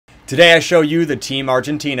Today I show you the Team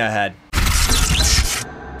Argentina head.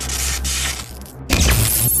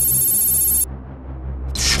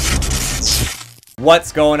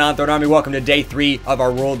 What's going on, Third Army? Welcome to day 3 of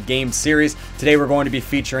our World Game Series. Today we're going to be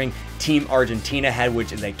featuring Team Argentina head,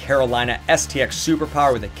 which is a Carolina STX Super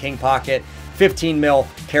Power with a king pocket, 15 mil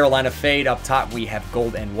Carolina fade. Up top we have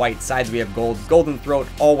gold and white. Sides we have gold, golden throat,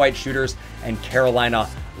 all white shooters, and Carolina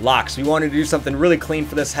locks. We wanted to do something really clean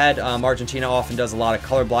for this head. Argentina often does a lot of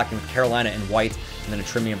color blocking with Carolina and white, and then a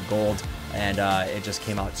trimming of gold. And it just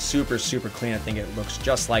came out super clean. I think it looks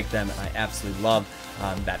just like them, and I absolutely love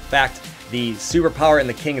that fact. The Super Power and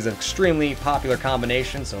the King is an extremely popular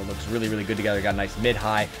combination, so it looks really good together. Got a nice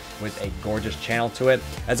mid-high with a gorgeous channel to it.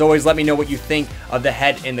 As always, let me know what you think of the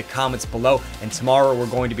head in the comments below, and tomorrow we're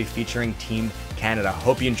going to be featuring Team Canada.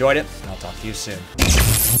 Hope you enjoyed it, and I'll talk to you soon.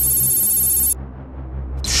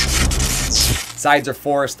 Sides are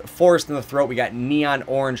forest in the throat. We got neon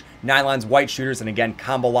orange, nylons, white shooters, and again,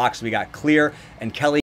 combo locks. We got clear and Kelly.